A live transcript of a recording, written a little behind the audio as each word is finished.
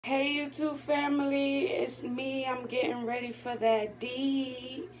Hey YouTube family, it's me. I'm getting ready for that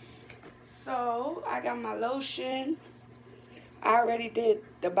D. So I got my lotion. I already did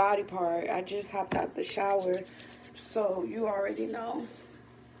the body part. I just hopped out the shower. So you already know.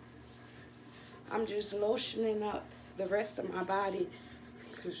 I'm just lotioning up the rest of my body.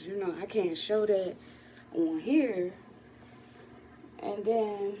 Because you know I can't show that on here. And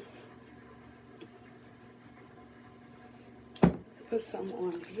then put some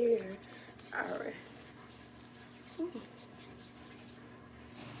on here. Alright.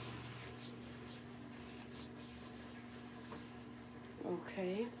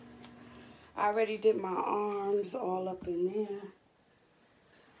 Okay. I already did my arms all up in there.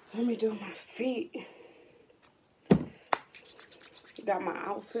 Let me do my feet. Got my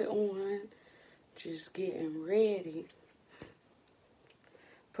outfit on. Just getting ready.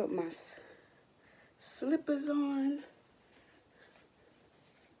 Put my slippers on.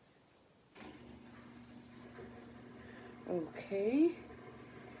 Okay.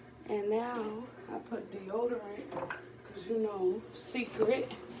 And now I put deodorant. Because you know,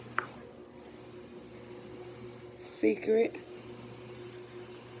 secret.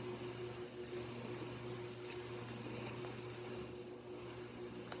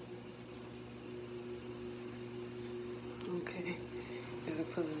 Okay, gotta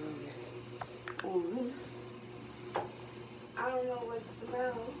put it on. I don't know what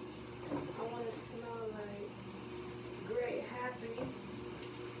smell. I want to smell like Great Happy.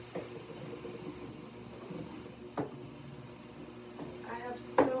 I have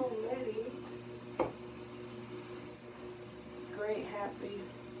so many Great Happy.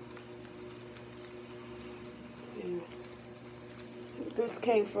 Yeah. This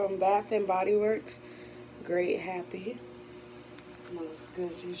came from Bath and Body Works. Great Happy. Smells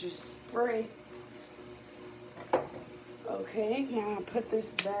good. You just spray. Okay, now I put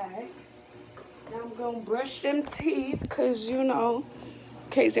this back. Now I'm gonna brush them teeth because you know, in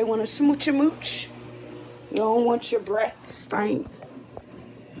case they want to smooch a mooch. You don't want your breath stink.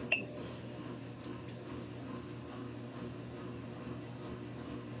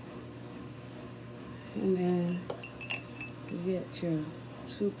 And then you get your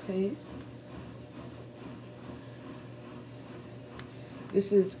toothpaste.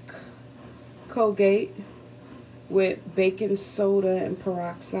 This is Colgate with baking soda and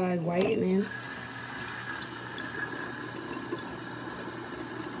peroxide whitening.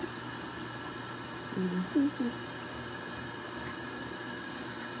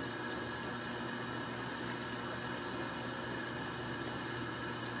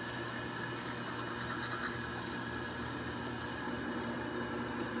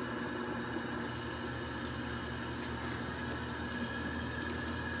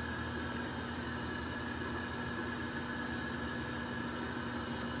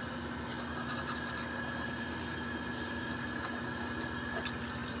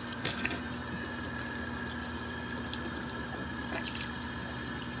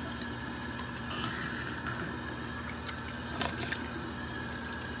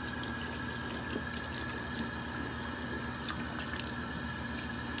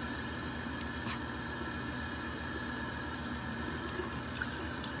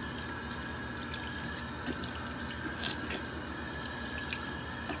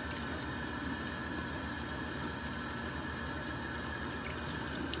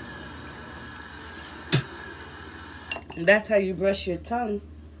 That's how you brush your tongue.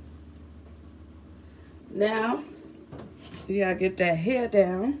 Now, you gotta get that hair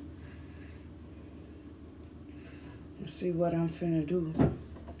down. Let's see what I'm finna do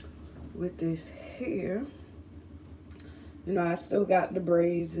with this hair. You know, I still got the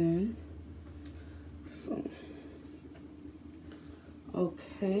braids in. So,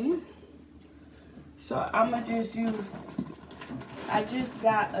 okay. So, I'ma just use, I just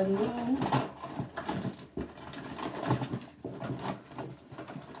got a new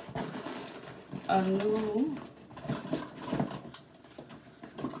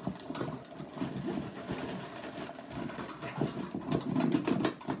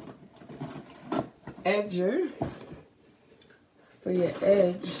edger for your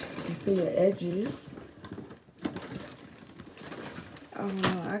edge, for your edges. I don't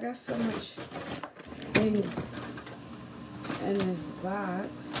know, I got so much things in this box.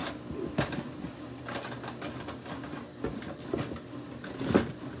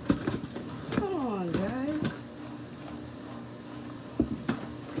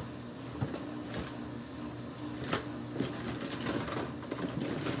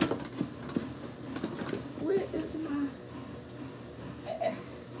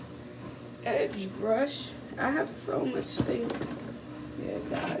 Edge brush. I have so much things. Yeah,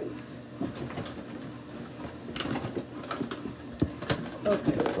 guys.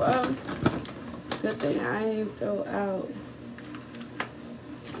 Well, good thing I ain't throw out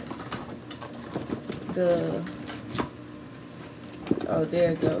the, oh,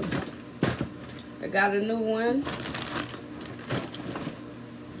 there it goes. I got a new one.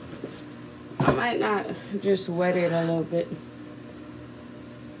 I might not just wet it a little bit.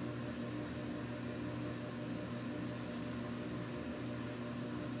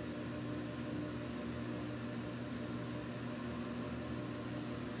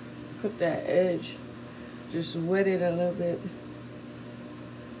 Put that edge, just wet it a little bit.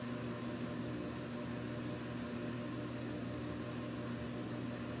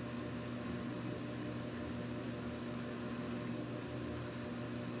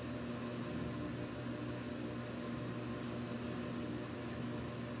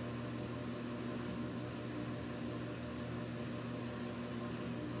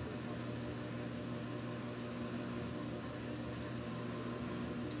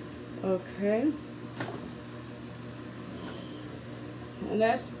 Okay, and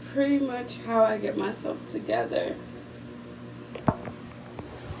that's pretty much how I get myself together.